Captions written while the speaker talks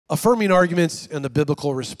Affirming arguments and the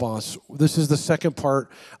biblical response. This is the second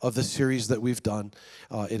part of the series that we've done.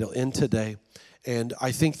 It'll end today. And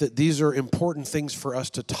I think that these are important things for us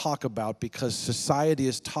to talk about because society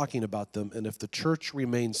is talking about them. And if the church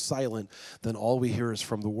remains silent, then all we hear is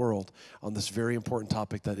from the world on this very important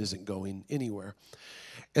topic that isn't going anywhere.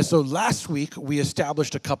 And so last week, we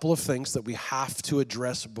established a couple of things that we have to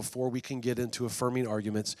address before we can get into affirming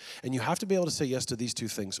arguments. And you have to be able to say yes to these two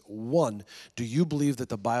things. One, do you believe that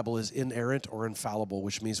the Bible is inerrant or infallible,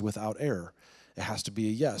 which means without error? It has to be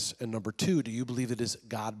a yes. And number two, do you believe it is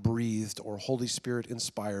God-breathed or Holy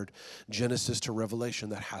Spirit-inspired, Genesis to Revelation?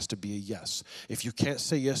 That has to be a yes. If you can't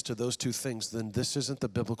say yes to those two things, then this isn't the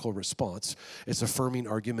biblical response. It's affirming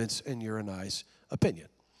arguments in your and I's opinion.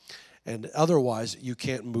 And otherwise, you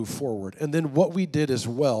can't move forward. And then what we did as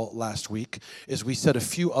well last week is we set a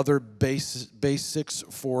few other basics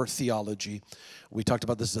for theology. We talked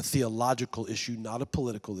about this as a theological issue, not a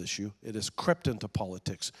political issue. It has crept into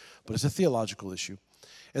politics, but it's a theological issue.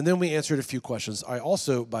 And then we answered a few questions. I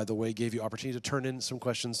also, by the way, gave you opportunity to turn in some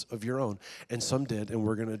questions of your own, and some did, and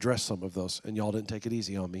we're going to address some of those. And y'all didn't take it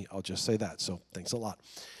easy on me. I'll just say that, so thanks a lot.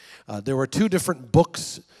 There were two different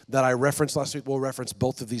books that I referenced last week. We'll reference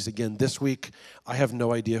both of these again this week. I have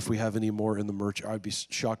no idea if we have any more in the merch. I'd be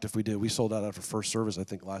shocked if we did. We sold out after first service, I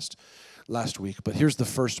think, last week. But here's the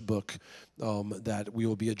first book that we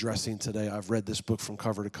will be addressing today. I've read this book from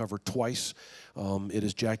cover to cover twice. It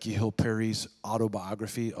is Jackie Hill Perry's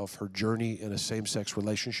autobiography of her journey in a same-sex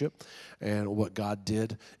relationship and what God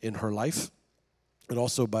did in her life. It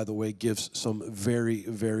also, by the way, gives some very,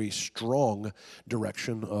 very strong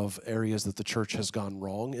direction of areas that the church has gone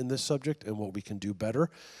wrong in this subject and what we can do better.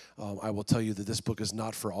 I will tell you that this book is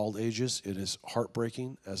not for all ages. It is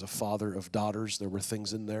heartbreaking. As a father of daughters, there were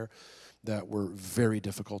things in there that were very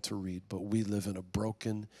difficult to read, but we live in a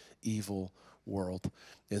broken, evil world.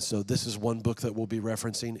 And so this is one book that we'll be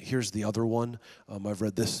referencing. Here's the other one. I've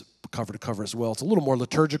read this cover to cover as well. It's a little more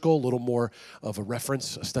liturgical, a little more of a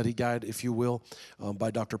reference, a study guide, if you will,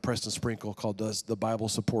 by Dr. Preston Sprinkle called Does the Bible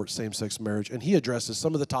Support Same-Sex Marriage? And he addresses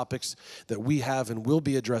some of the topics that we have and will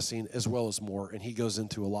be addressing as well as more, and he goes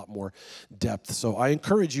into a lot more depth. So I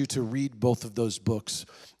encourage you to read both of those books.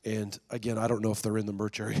 And again, I don't know if they're in the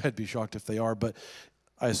merch area. I'd be shocked if they are, but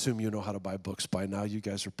I assume you know how to buy books by now. You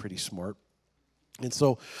guys are pretty smart. And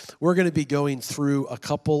so we're going to be going through a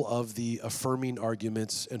couple of the affirming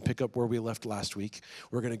arguments and pick up where we left last week.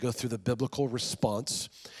 We're going to go through the biblical response,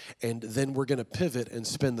 and then we're going to pivot and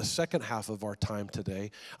spend the second half of our time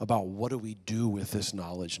today about what do we do with this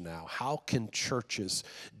knowledge now? How can churches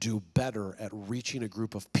do better at reaching a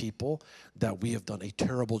group of people that we have done a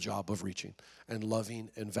terrible job of reaching and loving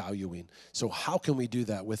and valuing? So how can we do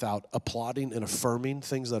that without applauding and affirming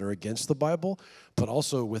things that are against the Bible, but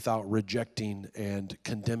also without rejecting and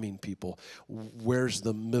condemning people? Where's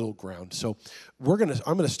the middle ground? So I'm going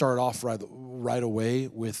to start off right away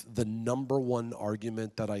with the number one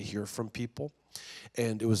argument that I hear from people.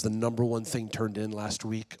 And it was the number one thing turned in last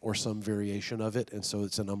week or some variation of it. And so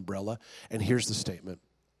it's an umbrella. And here's the statement.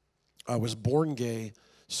 I was born gay,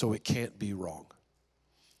 so it can't be wrong.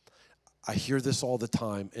 I hear this all the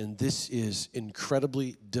time, and this is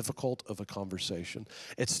incredibly difficult of a conversation.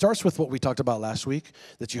 It starts with what we talked about last week,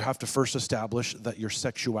 that you have to first establish that your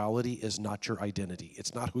sexuality is not your identity.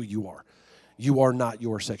 It's not who you are. You are not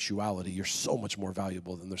your sexuality. You're so much more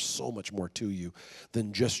valuable, and there's so much more to you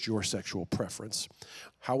than just your sexual preference.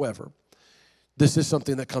 However, this is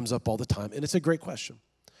something that comes up all the time, and it's a great question.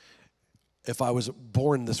 If I was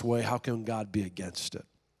born this way, how can God be against it?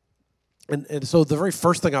 And so the very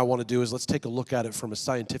first thing I want to do is let's take a look at it from a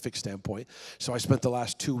scientific standpoint. So I spent the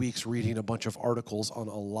last 2 weeks reading a bunch of articles on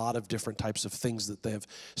a lot of different types of things that they have,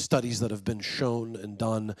 studies that have been shown and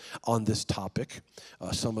done on this topic.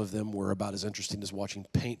 Some of them were about as interesting as watching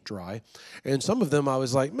paint dry. And some of them I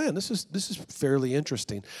was like, man, this is fairly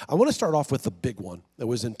interesting. I want to start off with the big one. It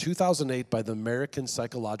was in 2008 by the American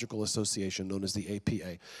Psychological Association, known as the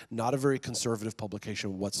APA. Not a very conservative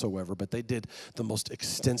publication whatsoever, but they did the most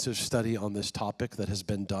extensive study on this topic that has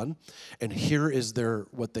been done. And here is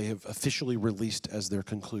what they have officially released as their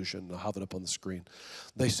conclusion. I'll have it up on the screen.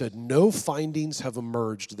 They said, no findings have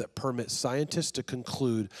emerged that permit scientists to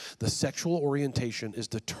conclude the sexual orientation is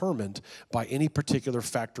determined by any particular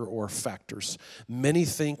factor or factors. Many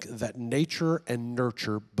think that nature and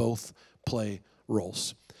nurture both play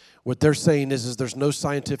roles. What they're saying is there's no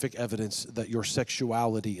scientific evidence that your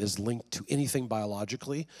sexuality is linked to anything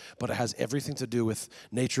biologically, but it has everything to do with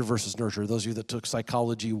nature versus nurture. Those of you that took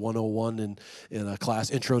Psychology 101 in a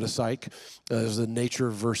class, Intro to Psych, there's the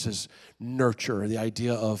nature versus nurture. The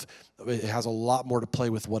idea of it has a lot more to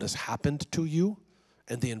play with what has happened to you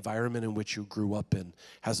and the environment in which you grew up in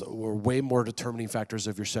were way more determining factors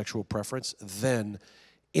of your sexual preference than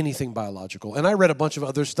anything biological. And I read a bunch of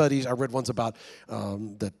other studies. I read ones about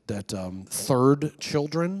third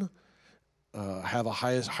children have a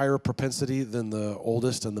higher propensity than the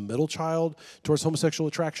oldest and the middle child towards homosexual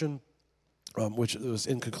attraction, which was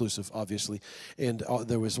inconclusive, obviously. And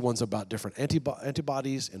there was ones about different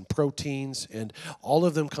antibodies and proteins, and all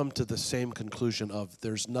of them come to the same conclusion of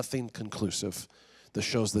there's nothing conclusive that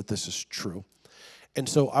shows that this is true. And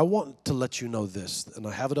so I want to let you know this, and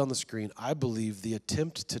I have it on the screen. I believe the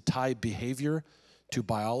attempt to tie behavior to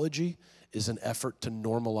biology is an effort to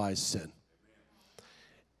normalize sin.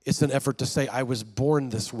 It's an effort to say, I was born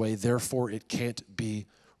this way, therefore it can't be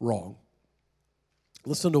wrong.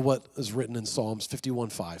 Listen to what is written in Psalms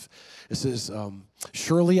 51:5. It says,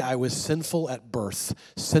 surely I was sinful at birth,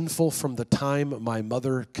 sinful from the time my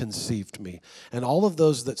mother conceived me. And all of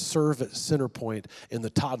those that serve at Centerpoint in the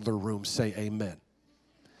toddler room say amen.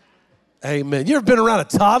 Amen. You ever been around a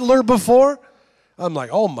toddler before? I'm like,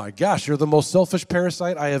 oh my gosh, you're the most selfish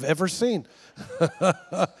parasite I have ever seen.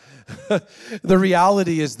 The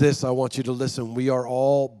reality is this, I want you to listen. We are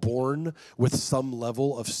all born with some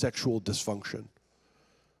level of sexual dysfunction.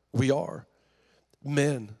 We are.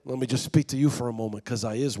 Men, let me just speak to you for a moment because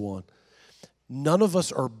I is one. None of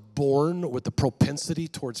us are born with the propensity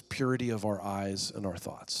towards purity of our eyes and our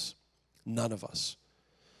thoughts. None of us.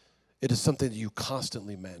 It is something that you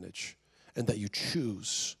constantly manage and that you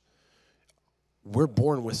choose. We're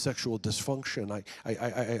born with sexual dysfunction.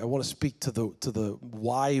 I want to speak to the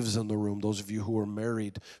wives in the room, those of you who are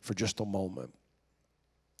married, for just a moment.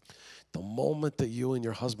 The moment that you and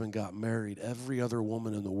your husband got married, every other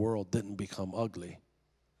woman in the world didn't become ugly.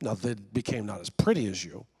 Now, they became not as pretty as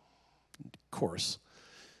you, of course,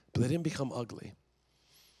 but they didn't become ugly.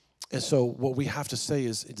 And so what we have to say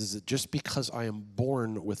is that just because I am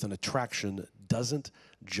born with an attraction doesn't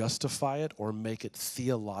justify it or make it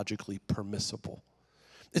theologically permissible.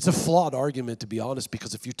 It's a flawed argument, to be honest,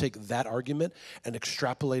 because if you take that argument and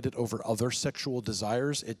extrapolate it over other sexual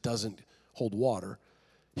desires, it doesn't hold water.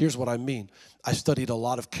 Here's what I mean. I studied a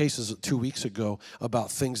lot of cases 2 weeks ago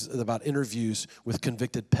about interviews with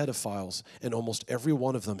convicted pedophiles, and almost every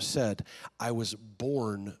one of them said, I was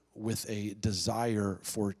born with a desire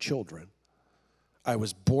for children. I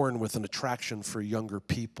was born with an attraction for younger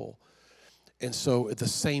people. And so the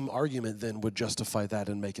same argument then would justify that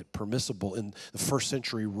and make it permissible. In the first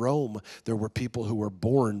century Rome, there were people who were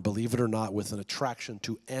born, believe it or not, with an attraction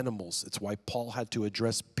to animals. It's why Paul had to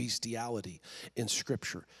address bestiality in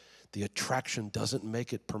Scripture. The attraction doesn't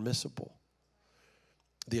make it permissible.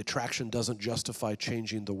 The attraction doesn't justify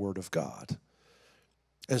changing the Word of God.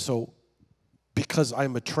 And so because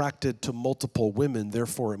I'm attracted to multiple women,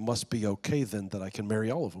 therefore it must be okay then that I can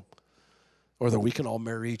marry all of them. Or that we can all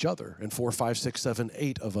marry each other, and 4, 5, 6, 7,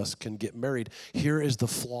 8 of us can get married. Here is the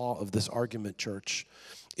flaw of this argument, church,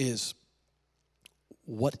 is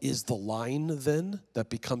what is the line then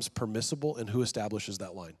that becomes permissible, and who establishes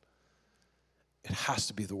that line? It has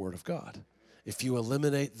to be the Word of God. If you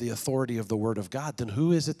eliminate the authority of the Word of God, then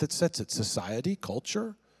who is it that sets it? Society?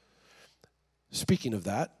 Culture? Speaking of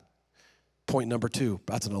that, point number 2,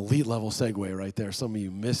 that's an elite level segue right there. Some of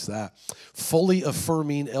you missed that. Fully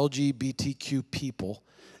affirming LGBTQ people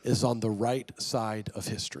is on the right side of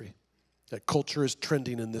history. That culture is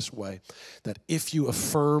trending in this way, that if you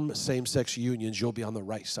affirm same-sex unions, you'll be on the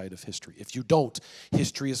right side of history. If you don't,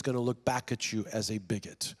 history is going to look back at you as a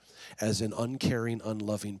bigot, as an uncaring,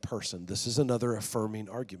 unloving person. This is another affirming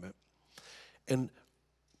argument. And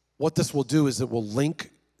what this will do is it will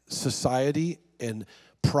link society and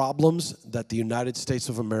problems that the United States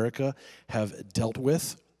of America have dealt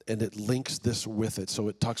with, and it links this with it.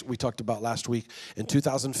 So we talked about last week, in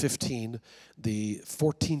 2015, the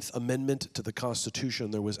 14th Amendment to the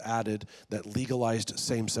Constitution, there was added that legalized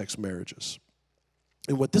same-sex marriages.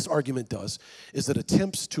 And what this argument does is it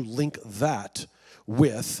attempts to link that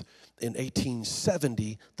with, in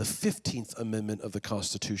 1870, the 15th Amendment of the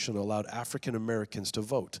Constitution allowed African Americans to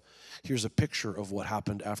vote. Here's a picture of what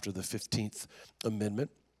happened after the 15th Amendment.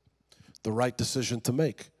 The right decision to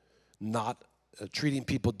make, not treating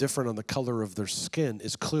people different on the color of their skin,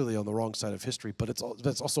 is clearly on the wrong side of history, but it's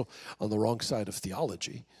also on the wrong side of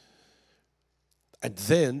theology. And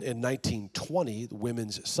then in 1920,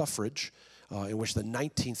 women's suffrage, in which the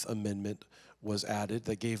 19th Amendment was added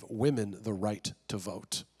that gave women the right to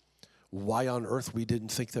vote. Why on earth we didn't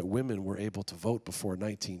think that women were able to vote before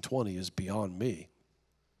 1920 is beyond me.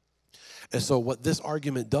 And so what this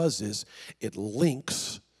argument does is it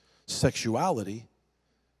links sexuality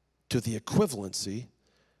to the equivalency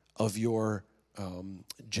of your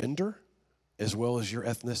gender as well as your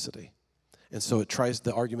ethnicity. And so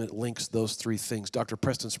the argument links those three things. Dr.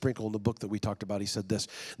 Preston Sprinkle, in the book that we talked about, he said this: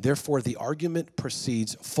 therefore, the argument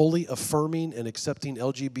proceeds, fully affirming and accepting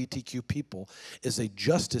LGBTQ people is a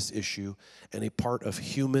justice issue and a part of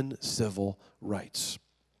human civil rights.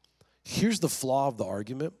 Here's the flaw of the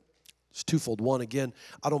argument. It's twofold. One, again,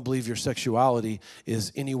 I don't believe your sexuality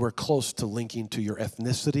is anywhere close to linking to your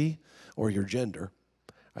ethnicity or your gender.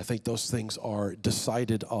 I think those things are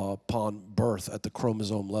decided upon birth at the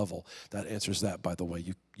chromosome level. That answers that, by the way.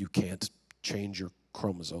 You can't change your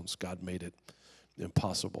chromosomes. God made it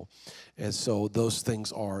impossible. And so those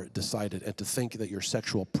things are decided. And to think that your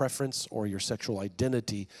sexual preference or your sexual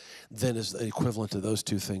identity then is equivalent to those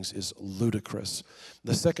two things is ludicrous.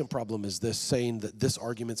 The second problem is this: saying that this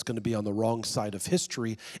argument's going to be on the wrong side of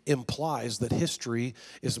history implies that history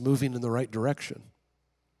is moving in the right direction.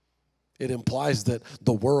 It implies that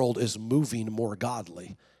the world is moving more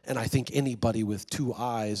godly. And I think anybody with two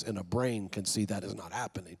eyes and a brain can see that is not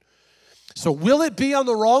happening. So will it be on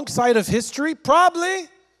the wrong side of history? Probably.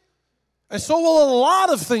 And so will a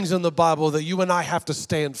lot of things in the Bible that you and I have to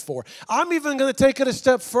stand for. I'm even going to take it a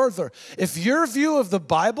step further. If your view of the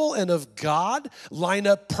Bible and of God line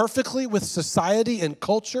up perfectly with society and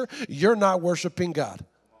culture, you're not worshiping God.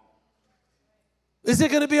 Is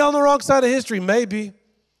it going to be on the wrong side of history? Maybe.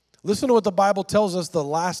 Listen to what the Bible tells us the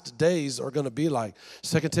last days are going to be like.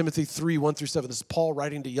 2 Timothy 3, 1-7. This is Paul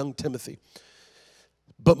writing to young Timothy.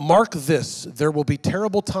 But mark this, there will be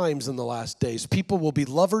terrible times in the last days. People will be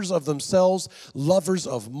lovers of themselves, lovers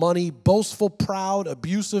of money, boastful, proud,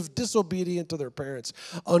 abusive, disobedient to their parents,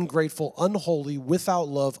 ungrateful, unholy, without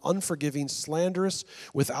love, unforgiving, slanderous,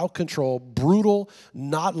 without control, brutal,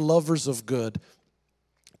 not lovers of good,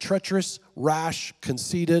 treacherous, rash,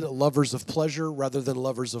 conceited, lovers of pleasure rather than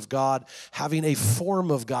lovers of God, having a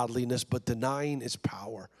form of godliness but denying its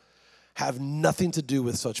power. Have nothing to do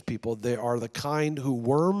with such people. They are the kind who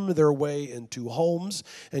worm their way into homes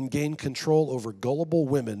and gain control over gullible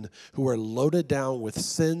women who are loaded down with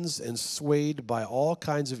sins and swayed by all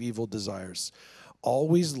kinds of evil desires,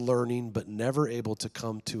 always learning but never able to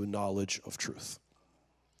come to a knowledge of truth.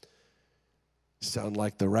 Sound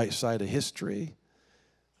like the right side of history?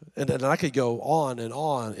 And I could go on in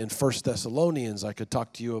 1 Thessalonians. I could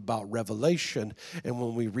talk to you about Revelation. And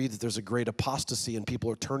when we read that there's a great apostasy and people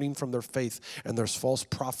are turning from their faith and there's false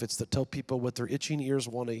prophets that tell people what their itching ears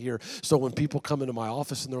want to hear. So when people come into my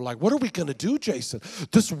office and they're like, what are we going to do, Jason?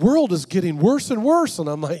 This world is getting worse and worse. And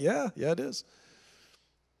I'm like, yeah, it is.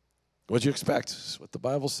 What'd you expect? It's what the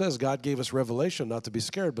Bible says. God gave us revelation not to be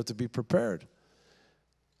scared, but to be prepared.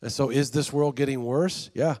 And so is this world getting worse?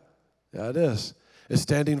 Yeah, it is. Is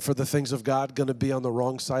standing for the things of God going to be on the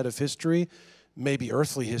wrong side of history? Maybe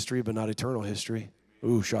earthly history, but not eternal history.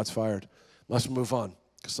 Ooh, shots fired. Let's move on,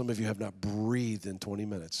 because some of you have not breathed in 20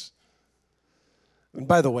 minutes. And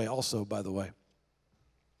by the way,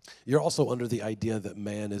 you're also under the idea that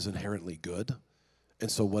man is inherently good. And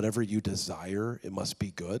so whatever you desire, it must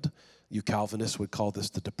be good. You Calvinists would call this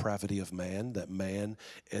the depravity of man, that man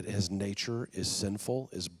at his nature is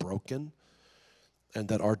sinful, is broken, and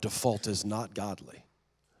that our default is not godly.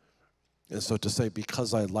 And so to say,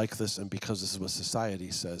 because I like this and because this is what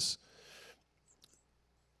society says,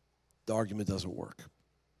 the argument doesn't work.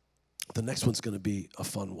 The next one's going to be a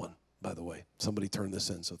fun one, by the way. Somebody turned this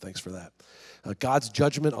in, so thanks for that. God's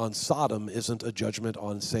judgment on Sodom isn't a judgment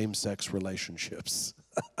on same-sex relationships.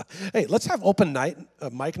 Hey, let's have open night,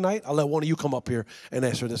 mic night. I'll let one of you come up here and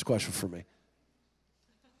answer this question for me.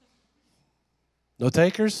 No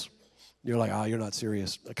takers? You're like, you're not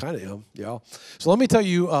serious. I kind of am, yeah. So let me tell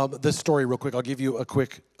you this story real quick. I'll give you a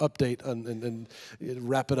quick update and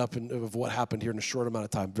wrap it up of what happened here in a short amount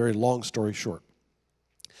of time. Very long story short.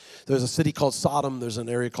 There's a city called Sodom. There's an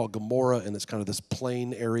area called Gomorrah, and it's kind of this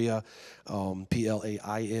plain area,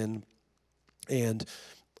 Plain. And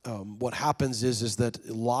what happens is that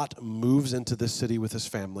Lot moves into this city with his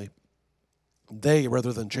family. They,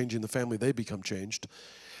 rather than changing the family, they become changed.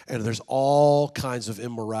 And there's all kinds of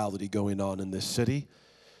immorality going on in this city.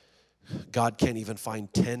 God can't even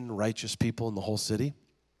find 10 righteous people in the whole city.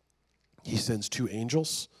 He sends 2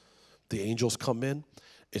 angels. The angels come in.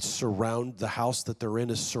 The house that they're in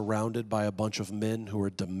is surrounded by a bunch of men who are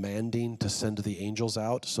demanding to send the angels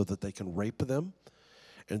out so that they can rape them.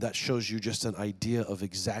 And that shows you just an idea of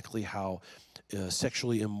exactly how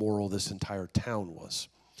sexually immoral this entire town was.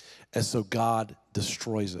 And so God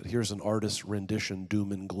destroys it. Here's an artist's rendition,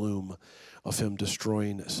 doom and gloom, of him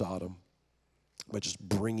destroying Sodom by just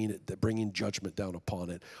bringing judgment down upon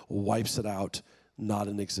it, wipes it out, not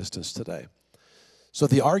in existence today. So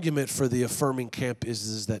the argument for the affirming camp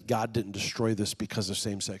is that God didn't destroy this because of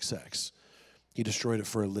same-sex sex. He destroyed it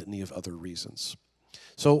for a litany of other reasons.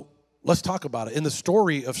 So let's talk about it. In the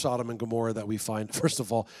story of Sodom and Gomorrah that we find, first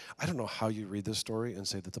of all, I don't know how you read this story and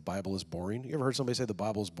say that the Bible is boring. You ever heard somebody say the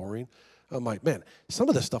Bible is boring? I'm like, man, some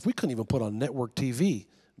of this stuff we couldn't even put on network TV.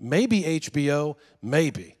 Maybe HBO,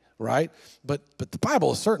 maybe, right? But the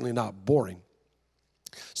Bible is certainly not boring.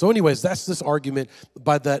 So anyways, that's this argument.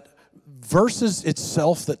 By that verses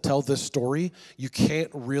itself that tell this story, you can't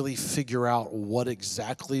really figure out what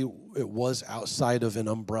exactly it was outside of an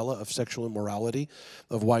umbrella of sexual immorality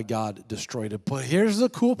of why God destroyed it. But here's the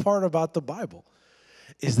cool part about the Bible,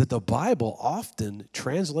 is that the Bible often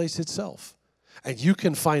translates itself. And you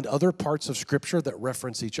can find other parts of Scripture that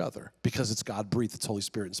reference each other because it's God-breathed, it's Holy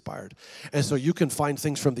Spirit inspired. And so you can find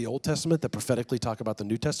things from the Old Testament that prophetically talk about the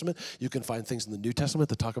New Testament. You can find things in the New Testament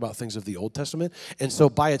that talk about things of the Old Testament. And so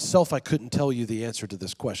by itself, I couldn't tell you the answer to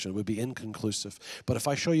this question. It would be inconclusive. But if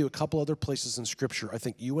I show you a couple other places in Scripture, I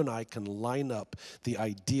think you and I can line up the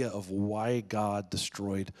idea of why God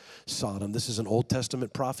destroyed Sodom. This is an Old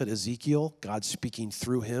Testament prophet, Ezekiel, God speaking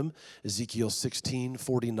through him, Ezekiel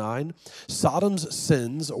 16:49. Sodom's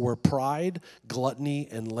sins were pride, gluttony,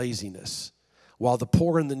 and laziness. While the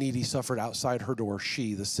poor and the needy suffered outside her door,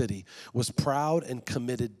 she, the city, was proud and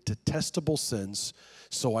committed detestable sins,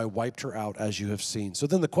 so I wiped her out, as you have seen. So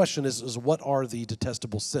then the question is what are the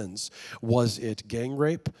detestable sins? Was it gang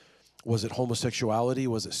rape? Was it homosexuality?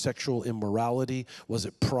 Was it sexual immorality? Was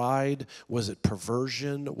it pride? Was it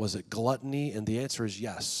perversion? Was it gluttony? And the answer is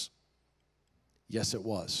yes. Yes, it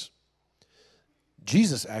was.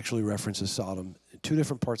 Jesus actually references Sodom in two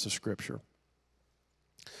different parts of Scripture.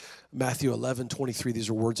 Matthew 11:23, these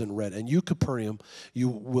are words in red. And you, Capernaum,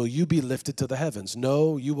 will you be lifted to the heavens?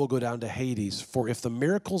 No, you will go down to Hades. For if the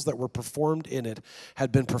miracles that were performed in it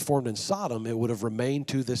had been performed in Sodom, it would have remained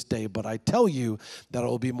to this day. But I tell you that it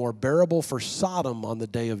will be more bearable for Sodom on the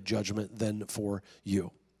day of judgment than for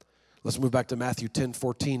you. Let's move back to Matthew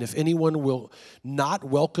 10:14. If anyone will not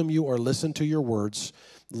welcome you or listen to your words,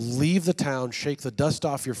 leave the town, shake the dust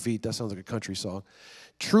off your feet. That sounds like a country song.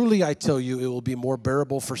 Truly, I tell you, it will be more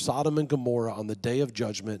bearable for Sodom and Gomorrah on the day of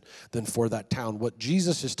judgment than for that town. What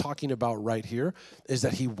Jesus is talking about right here is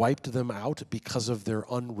that he wiped them out because of their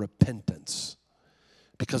unrepentance,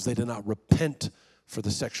 because they did not repent for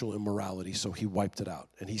the sexual immorality, so he wiped it out.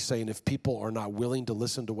 And he's saying if people are not willing to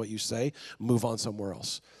listen to what you say, move on somewhere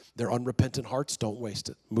else. Their unrepentant hearts, don't waste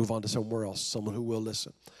it. Move on to somewhere else, someone who will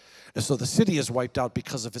listen. And so the city is wiped out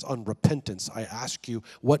because of its unrepentance. I ask you,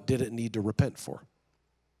 what did it need to repent for?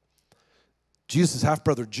 Jesus'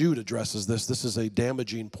 half-brother Jude addresses this. This is a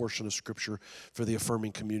damaging portion of Scripture for the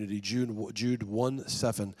affirming community. Jude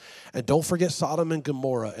 1:7. And don't forget Sodom and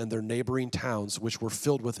Gomorrah and their neighboring towns, which were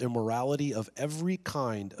filled with immorality of every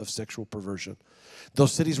kind of sexual perversion.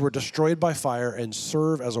 Those cities were destroyed by fire and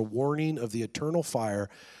serve as a warning of the eternal fire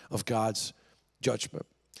of God's judgment.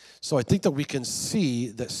 So I think that we can see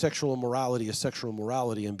that sexual immorality is sexual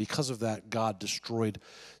immorality, and because of that, God destroyed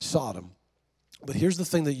Sodom. But here's the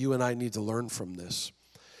thing that you and I need to learn from this,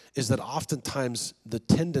 is that oftentimes the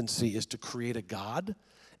tendency is to create a God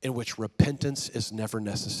in which repentance is never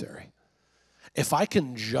necessary. If I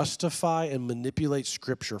can justify and manipulate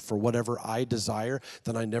Scripture for whatever I desire,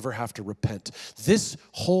 then I never have to repent. This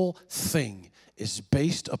whole thing is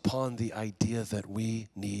based upon the idea that we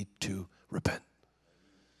need to repent.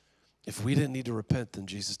 If we didn't need to repent, then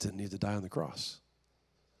Jesus didn't need to die on the cross.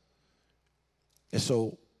 And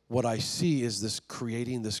so what I see is this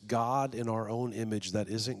creating this God in our own image that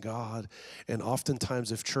isn't God. And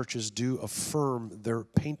oftentimes if churches do affirm, they're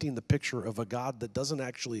painting the picture of a God that doesn't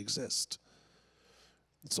actually exist.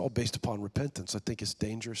 It's all based upon repentance. I think it's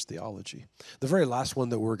dangerous theology. The very last one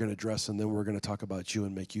that we're going to address, and then we're going to talk about you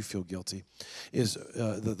and make you feel guilty, is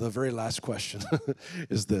the very last question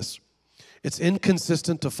is this. It's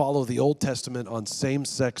inconsistent to follow the Old Testament on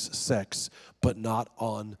same-sex sex, but not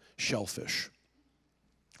on shellfish.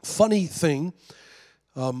 Funny thing,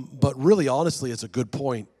 but really honestly, it's a good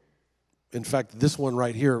point. In fact, this one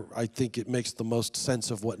right here, I think it makes the most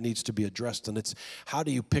sense of what needs to be addressed, and it's how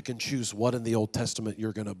do you pick and choose what in the Old Testament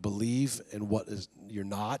you're going to believe and what is you're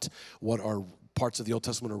not, what are parts of the Old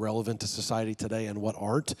Testament are relevant to society today and what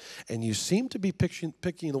aren't, and you seem to be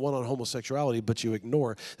picking the one on homosexuality, but you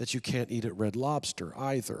ignore that you can't eat at Red Lobster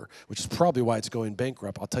either, which is probably why it's going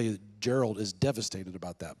bankrupt. I'll tell you, Gerald is devastated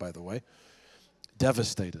about that, by the way.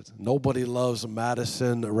 Devastated. Nobody loves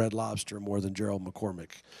Madison Red Lobster more than Gerald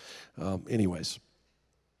McCormick. Anyways,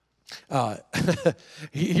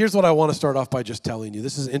 here's what I want to start off by just telling you.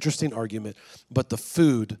 This is an interesting argument, but the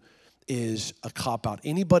food is a cop-out.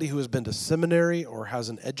 Anybody who has been to seminary or has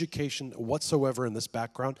an education whatsoever in this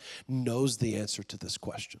background knows the answer to this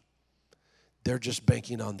question. They're just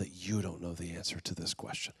banking on that you don't know the answer to this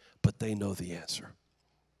question, but they know the answer.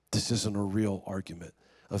 This isn't a real argument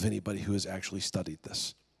of anybody who has actually studied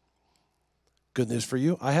this. Good news for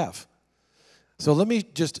you, I have. So let me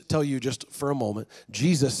just tell you just for a moment,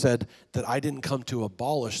 Jesus said that I didn't come to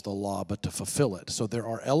abolish the law, but to fulfill it. So there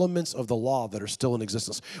are elements of the law that are still in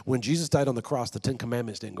existence. When Jesus died on the cross, the 10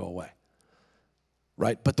 Commandments didn't go away,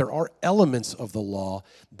 right? But there are elements of the law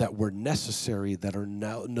that were necessary that are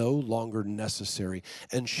now no longer necessary.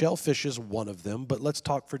 And shellfish is one of them, but let's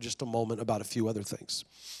talk for just a moment about a few other things.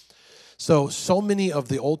 So many of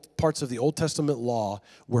the old parts of the Old Testament law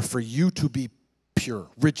were for you to be pure,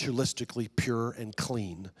 ritualistically pure and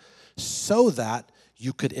clean, so that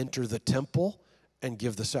you could enter the temple and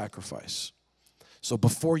give the sacrifice. So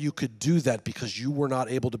before you could do that, because you were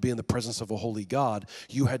not able to be in the presence of a holy God,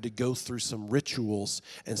 you had to go through some rituals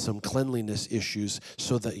and some cleanliness issues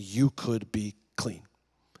so that you could be clean.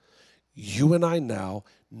 You and I now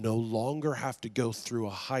no longer have to go through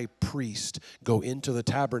a high priest, go into the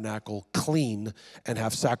tabernacle clean, and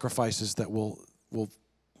have sacrifices that will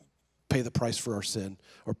pay the price for our sin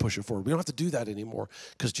or push it forward. We don't have to do that anymore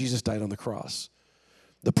because Jesus died on the cross.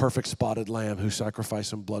 The perfect spotted lamb whose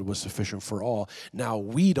sacrifice and blood was sufficient for all. Now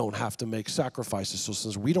we don't have to make sacrifices. So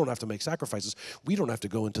since we don't have to make sacrifices, we don't have to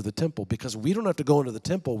go into the temple. Because we don't have to go into the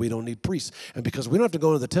temple, we don't need priests. And because we don't have to go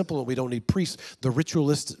into the temple and we don't need priests, the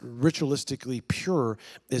ritualistically pure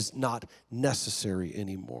is not necessary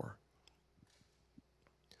anymore.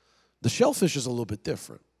 The shellfish is a little bit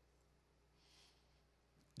different.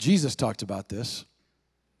 Jesus talked about this.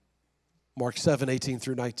 Mark 7:18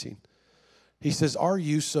 through 19. He says, "Are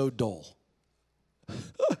you so dull?"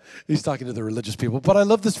 He's talking to the religious people. But I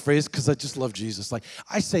love this phrase because I just love Jesus. Like,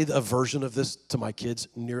 I say a version of this to my kids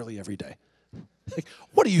nearly every day. Like,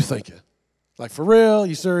 what are you thinking? Like, for real?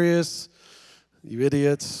 You serious? You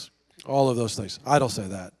idiots? All of those things. I don't say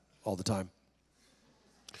that all the time.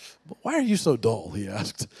 "But why are you so dull?" he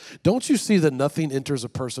asked. "Don't you see that nothing enters a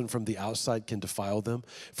person from the outside can defile them?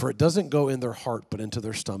 For it doesn't go in their heart, but into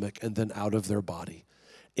their stomach, and then out of their body."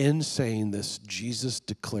 In saying this, Jesus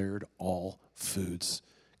declared all foods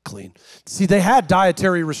clean. See, they had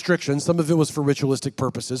dietary restrictions. Some of it was for ritualistic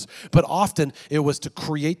purposes, but often it was to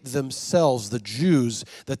create themselves, the Jews,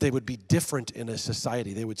 that they would be different in a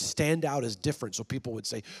society. They would stand out as different, so people would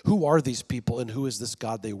say, who are these people and who is this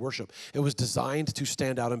God they worship? It was designed to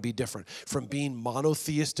stand out and be different, from being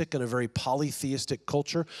monotheistic in a very polytheistic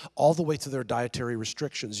culture all the way to their dietary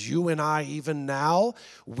restrictions. You and I, even now,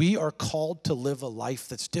 we are called to live a life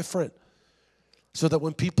that's different. So that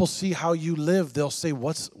when people see how you live, they'll say,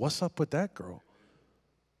 what's up with that girl?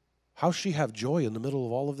 How's she have joy in the middle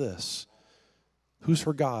of all of this? Who's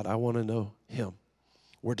her God? I want to know him.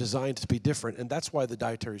 We're designed to be different, and that's why the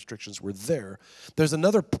dietary restrictions were there. There's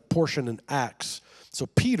another portion in Acts. So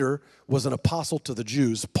Peter was an apostle to the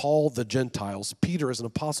Jews, Paul the Gentiles. Peter is an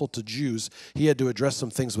apostle to Jews. He had to address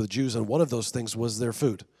some things with Jews, and one of those things was their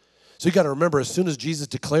food. So you got to remember, as soon as Jesus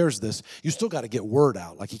declares this, you still got to get word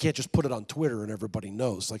out. Like, you can't just put it on Twitter and everybody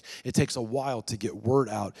knows. Like, it takes a while to get word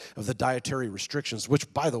out of the dietary restrictions,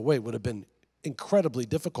 which, by the way, would have been incredibly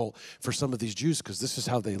difficult for some of these Jews because this is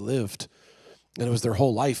how they lived. And it was their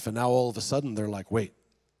whole life. And now all of a sudden they're like, wait,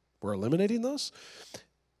 we're eliminating those?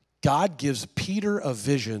 God gives Peter a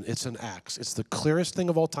vision. It's an Acts. It's the clearest thing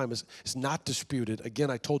of all time. It's not disputed.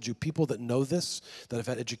 Again, I told you, people that know this, that have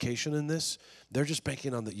had education in this, they're just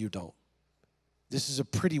banking on that you don't. This is a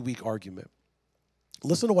pretty weak argument.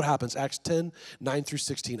 Listen to what happens, Acts 10, 9 through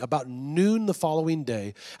 16. About noon the following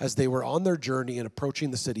day, as they were on their journey and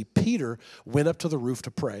approaching the city, Peter went up to the roof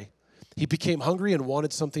to pray. He became hungry and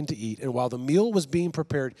wanted something to eat, and while the meal was being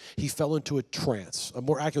prepared, he fell into a trance. A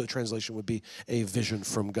more accurate translation would be a vision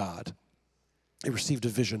from God. He received a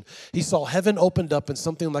vision. He saw heaven opened up and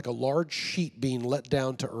something like a large sheet being let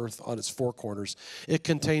down to earth on its four corners. It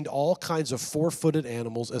contained all kinds of four-footed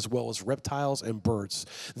animals as well as reptiles and birds.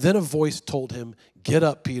 Then a voice told him, "Get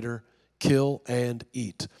up, Peter, kill and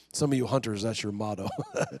eat." Some of you hunters, that's your motto.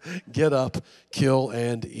 Get up, kill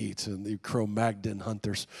and eat. And the Cro-Magnon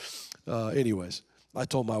hunters. Anyways, I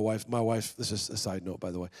told my wife, this is a side note,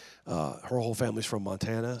 by the way, her whole family's from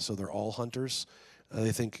Montana, so they're all hunters.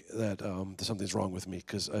 They think that something's wrong with me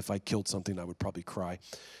because if I killed something, I would probably cry.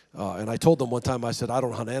 And I told them one time, I said, I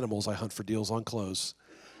don't hunt animals, I hunt for deals on clothes.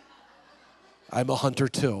 I'm a hunter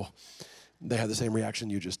too. They had the same reaction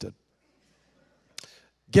you just did.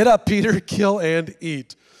 Get up, Peter, kill and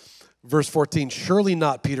eat. Verse 14, surely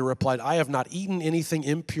not, Peter replied. I have not eaten anything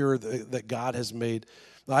impure that God has made.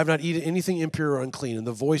 I have not eaten anything impure or unclean. And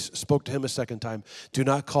the voice spoke to him a second time, do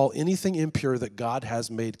not call anything impure that God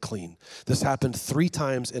has made clean. This happened 3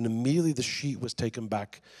 times, and immediately the sheet was taken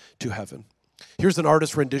back to heaven. Here's an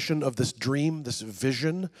artist's rendition of this dream, this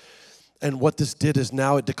vision. And what this did is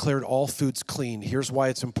now it declared all foods clean. Here's why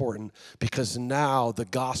it's important. Because now the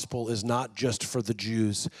gospel is not just for the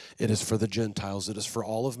Jews. It is for the Gentiles. It is for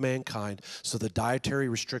all of mankind. So the dietary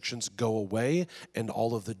restrictions go away and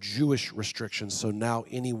all of the Jewish restrictions. So now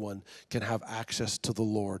anyone can have access to the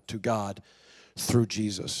Lord, to God, through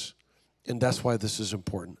Jesus. And that's why this is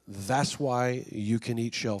important. That's why you can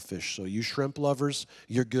eat shellfish. So you shrimp lovers,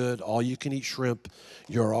 you're good. All you can eat shrimp,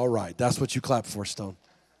 you're all right. That's what you clap for, Stone.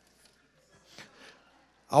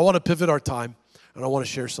 I want to pivot our time, and I want to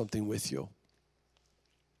share something with you.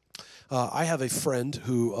 I have a friend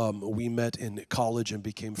who we met in college and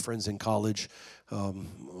became friends in college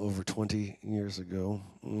over 20 years ago.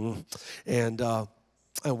 And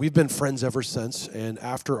we've been friends ever since. And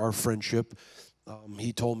after our friendship,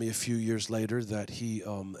 he told me a few years later that he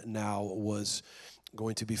now was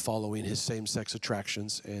going to be following his same-sex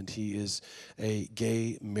attractions, and he is a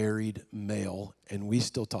gay married male, and we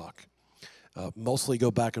still talk. Mostly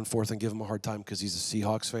go back and forth and give him a hard time because he's a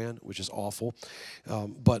Seahawks fan, which is awful.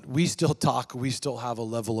 But we still talk. We still have a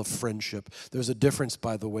level of friendship. There's a difference,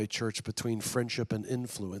 by the way, church, between friendship and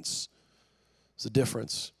influence. There's a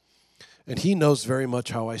difference. And he knows very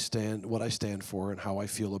much how I stand, what I stand for, and how I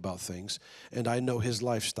feel about things. And I know his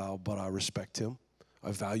lifestyle, but I respect him.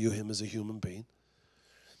 I value him as a human being.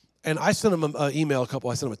 And I sent him an email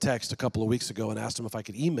I sent him a text a couple of weeks ago and asked him if I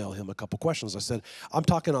could email him a couple questions. I said, I'm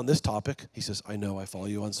talking on this topic. He says, I know, I follow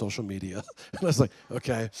you on social media. And I was like,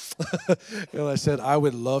 okay. And I said, I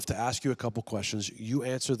would love to ask you a couple questions. You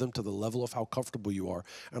answer them to the level of how comfortable you are,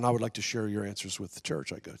 and I would like to share your answers with the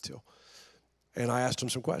church I go to. And I asked him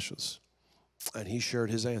some questions, and he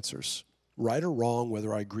shared his answers. Right or wrong,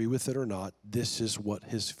 whether I agree with it or not, this is what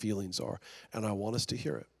his feelings are, and I want us to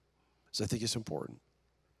hear it, because I think it's important.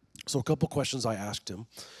 So a couple questions I asked him.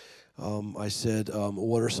 I said,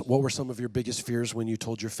 what were some of your biggest fears when you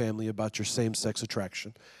told your family about your same-sex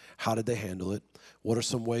attraction? How did they handle it? What are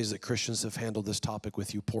some ways that Christians have handled this topic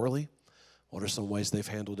with you poorly? What are some ways they've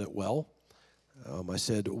handled it well? I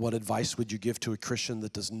said, what advice would you give to a Christian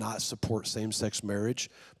that does not support same-sex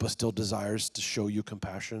marriage but still desires to show you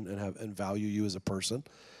compassion and value you as a person?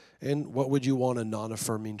 And what would you want a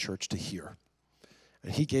non-affirming church to hear?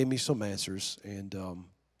 And he gave me some answers, and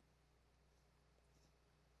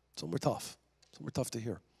some were tough. Some were tough to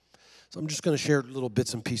hear. So I'm just going to share little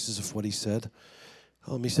bits and pieces of what he said.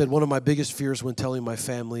 He said, one of my biggest fears when telling my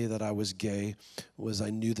family that I was gay was I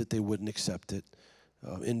knew that they wouldn't accept it.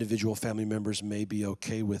 Individual family members may be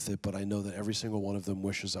okay with it, but I know that every single one of them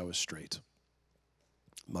wishes I was straight.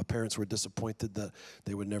 My parents were disappointed that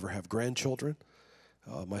they would never have grandchildren.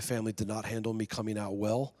 My family did not handle me coming out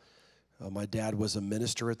well. My dad was a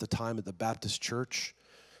minister at the time at the Baptist church,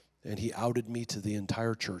 and he outed me to the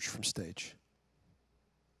entire church from stage.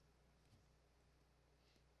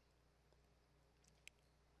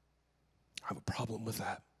 I have a problem with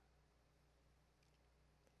that.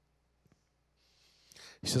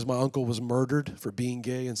 He says, my uncle was murdered for being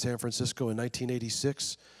gay in San Francisco in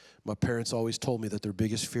 1986. My parents always told me that their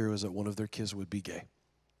biggest fear was that one of their kids would be gay.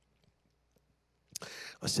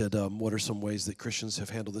 I said, what are some ways that Christians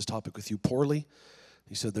have handled this topic with you poorly?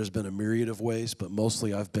 He said, there's been a myriad of ways, but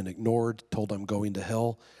mostly I've been ignored, told I'm going to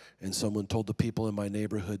hell, and someone told the people in my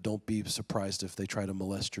neighborhood, don't be surprised if they try to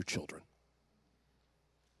molest your children.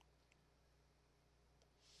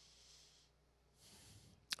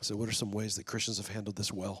 I said, what are some ways that Christians have handled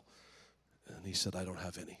this well? And he said, I don't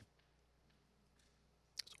have any.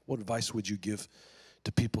 What advice would you give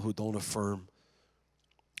to people who don't affirm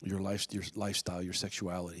your lifestyle, your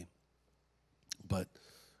sexuality, but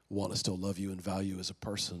want to still love you and value as a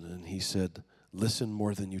person? And he said, listen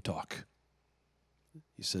more than you talk.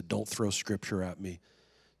 He said, don't throw scripture at me.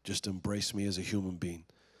 Just embrace me as a human being.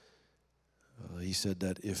 He said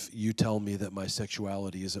that if you tell me that my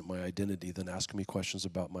sexuality isn't my identity, then ask me questions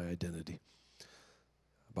about my identity,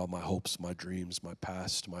 about my hopes, my dreams, my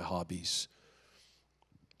past, my hobbies.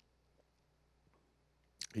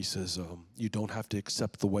 He says, you don't have to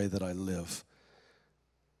accept the way that I live,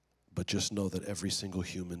 but just know that every single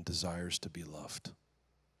human desires to be loved.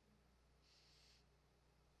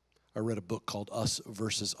 I read a book called Us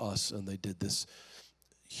versus Us, and they did this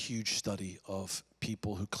huge study of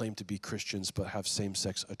people who claim to be Christians but have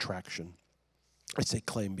same-sex attraction. I say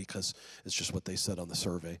claim because it's just what they said on the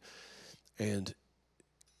survey. And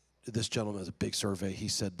this gentleman has a big survey. He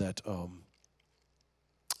said that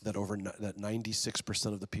that that 96%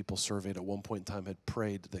 of the people surveyed at one point in time had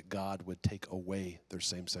prayed that God would take away their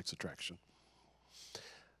same-sex attraction.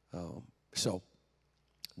 So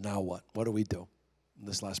now what? What do we do? And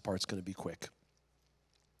this last part's going to be quick.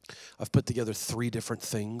 I've put together 3 different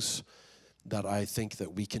things that I think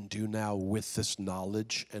that we can do now with this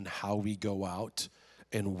knowledge and how we go out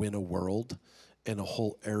and win a world in a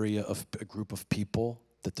whole area of a group of people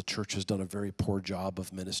that the church has done a very poor job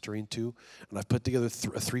of ministering to. And I've put together a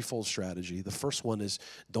threefold strategy. The first one is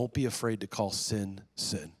don't be afraid to call sin,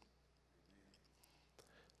 sin.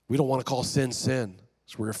 We don't want to call sin, sin,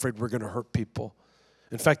 because we're afraid we're going to hurt people.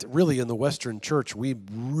 In fact, really in the Western church, we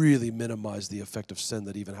really minimize the effect of sin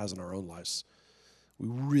that even has in our own lives. We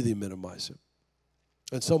really minimize it.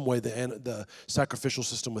 In some way, the sacrificial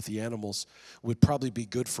system with the animals would probably be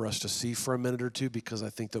good for us to see for a minute or two, because I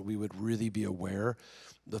think that we would really be aware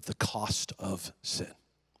of the cost of sin.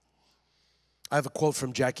 I have a quote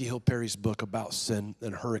from Jackie Hill Perry's book about sin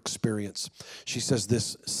and her experience. She says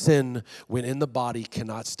this: sin, when in the body,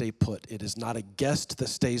 cannot stay put. It is not a guest that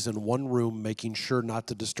stays in one room making sure not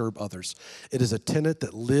to disturb others. It is a tenant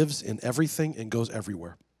that lives in everything and goes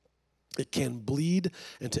everywhere. It can bleed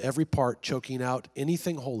into every part, choking out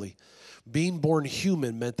anything holy. Being born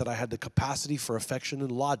human meant that I had the capacity for affection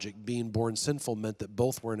and logic. Being born sinful meant that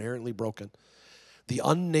both were inherently broken. The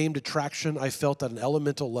unnamed attraction I felt at an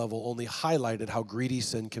elemental level only highlighted how greedy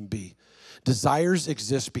sin can be. Desires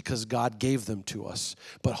exist because God gave them to us,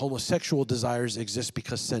 but homosexual desires exist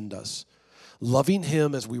because sin does. Loving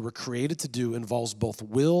him as we were created to do involves both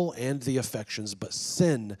will and the affections, but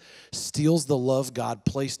sin steals the love God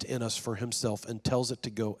placed in us for himself and tells it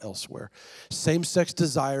to go elsewhere. Same-sex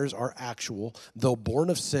desires are actual. Though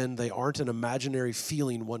born of sin, they aren't an imaginary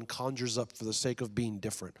feeling one conjures up for the sake of being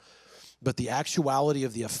different. But the actuality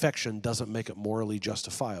of the affection doesn't make it morally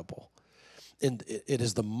justifiable. And it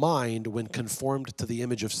is the mind, when conformed to the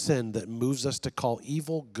image of sin, that moves us to call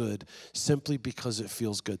evil good simply because it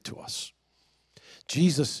feels good to us.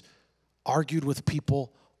 Jesus argued with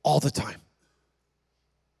people all the time.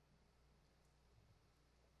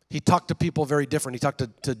 He talked to people very different. He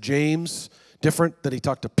talked to James different than he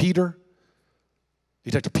talked to Peter.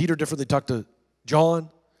 He talked to Peter different than he talked to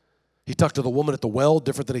John. He talked to the woman at the well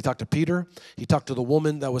different than he talked to Peter. He talked to the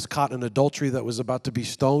woman that was caught in adultery that was about to be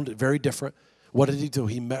stoned, very different. What did he do?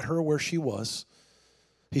 He met her where she was.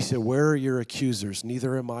 He said, "Where are your accusers?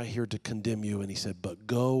 Neither am I here to condemn you." And he said, "But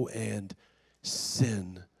go and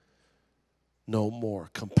sin no more."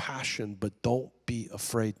 Compassion, but don't be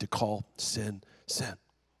afraid to call sin, sin.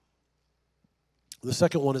 The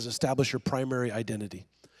second one is establish your primary identity.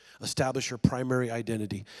 Establish your primary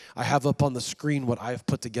identity. I have up on the screen what I've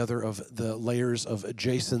put together of the layers of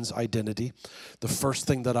Jason's identity. The first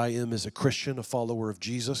thing that I am is a Christian, a follower of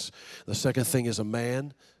Jesus. The second thing is a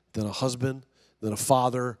man, then a husband, then a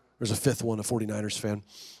father. There's a fifth one, a 49ers fan.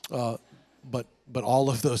 But all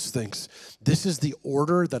of those things. This is the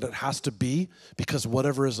order that it has to be, because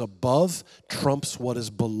whatever is above trumps what is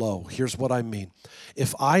below. Here's what I mean.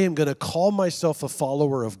 If I am going to call myself a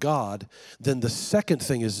follower of God, then the second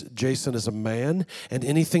thing is Jason as a man, and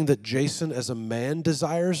anything that Jason as a man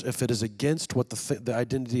desires, if it is against what the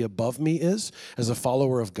identity above me is as a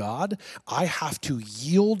follower of God, I have to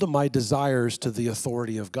yield my desires to the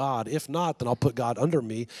authority of God. If not, then I'll put God under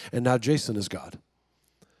me, and now Jason is God.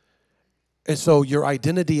 And so your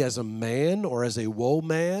identity as a man or as a woe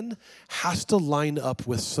man has to line up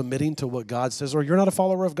with submitting to what God says, or you're not a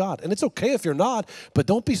follower of God. And it's okay if you're not, but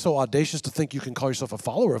don't be so audacious to think you can call yourself a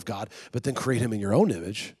follower of God, but then create him in your own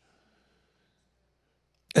image.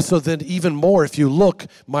 And so then even more, if you look,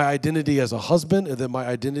 my identity as a husband and then my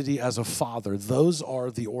identity as a father, those are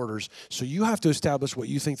the orders. So you have to establish what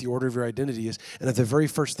you think the order of your identity is. And if the very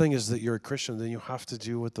first thing is that you're a Christian, then you have to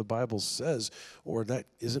do what the Bible says, or that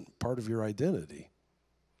isn't part of your identity.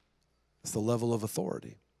 It's the level of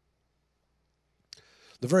authority.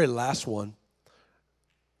 The very last one,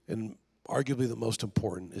 and arguably the most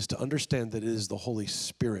important, is to understand that it is the Holy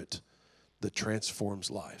Spirit that transforms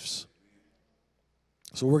lives.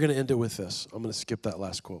 So we're going to end it with this. I'm going to skip that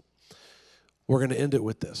last quote. We're going to end it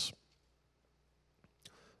with this.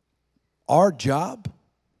 Our job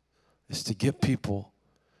is to get people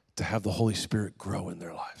to have the Holy Spirit grow in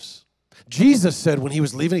their lives. Jesus said when he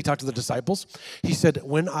was leaving, he talked to the disciples, he said,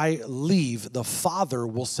 "When I leave, the Father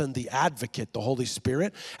will send the advocate, the Holy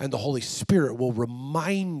Spirit, and the Holy Spirit will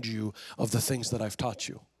remind you of the things that I've taught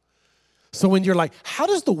you." So when you're like, how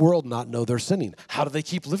does the world not know they're sinning? How do they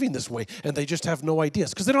keep living this way? And they just have no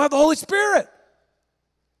ideas. Because they don't have the Holy Spirit.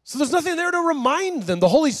 So there's nothing there to remind them. The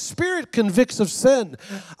Holy Spirit convicts of sin.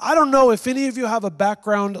 I don't know if any of you have a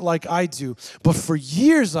background like I do, but for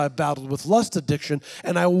years I battled with lust addiction,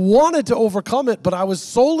 and I wanted to overcome it, but I was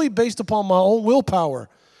solely based upon my own willpower.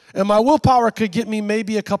 And my willpower could get me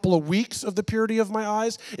maybe a couple of weeks of the purity of my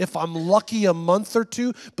eyes, if I'm lucky a month or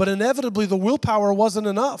two, but inevitably the willpower wasn't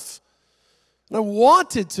enough. And I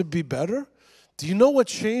wanted to be better. Do you know what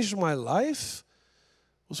changed my life?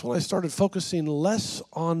 Was when I started focusing less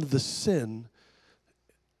on the sin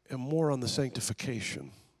and more on the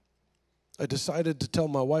sanctification. I decided to tell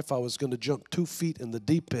my wife I was going to jump 2 feet in the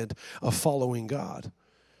deep end of following God.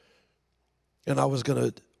 And I was going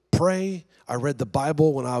to pray. I read the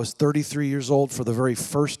Bible when I was 33 years old for the very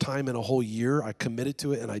first time in a whole year. I committed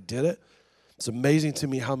to it and I did it. It's amazing to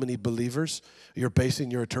me how many believers, you're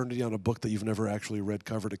basing your eternity on a book that you've never actually read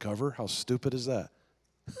cover to cover. How stupid is that?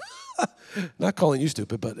 Not calling you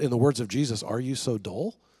stupid, but in the words of Jesus, are you so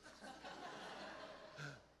dull?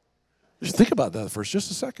 Just think about that for just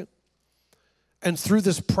a second. And through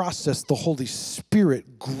this process, the Holy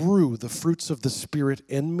Spirit grew the fruits of the Spirit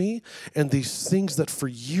in me, and these things that for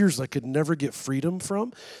years I could never get freedom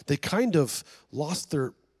from, they kind of lost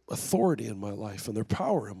their authority in my life and their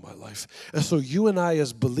power in my life. And so you and I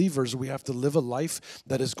as believers, we have to live a life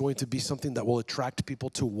that is going to be something that will attract people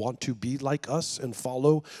to want to be like us and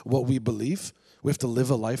follow what we believe. We have to live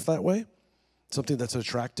a life that way, something that's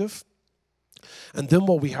attractive. And then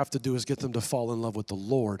what we have to do is get them to fall in love with the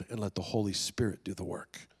Lord and let the Holy Spirit do the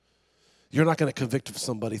work. You're not going to convict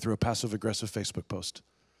somebody through a passive-aggressive Facebook post,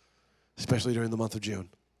 especially during the month of June.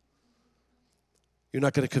 You're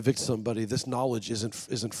not going to convict somebody. This knowledge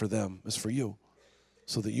isn't for them. It's for you,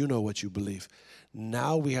 so that you know what you believe.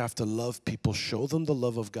 Now we have to love people, show them the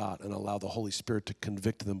love of God, and allow the Holy Spirit to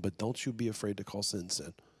convict them. But don't you be afraid to call sin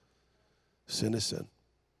sin. Sin is sin.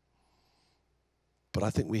 But I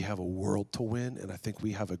think we have a world to win, and I think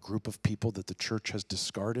we have a group of people that the church has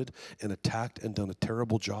discarded and attacked and done a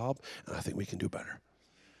terrible job, and I think we can do better.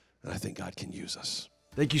 And I think God can use us.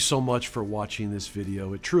 Thank you so much for watching this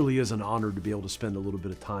video. It truly is an honor to be able to spend a little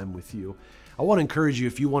bit of time with you. I want to encourage you,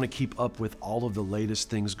 if you want to keep up with all of the latest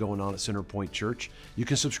things going on at Centerpoint Church, you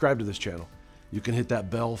can subscribe to this channel. You can hit that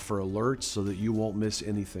bell for alerts so that you won't miss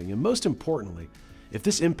anything. And most importantly, if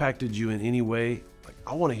this impacted you in any way,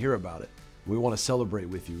 I want to hear about it. We want to celebrate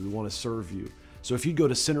with you. We want to serve you. So if you go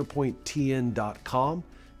to centerpointtn.com,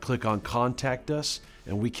 click on Contact Us,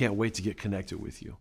 and we can't wait to get connected with you.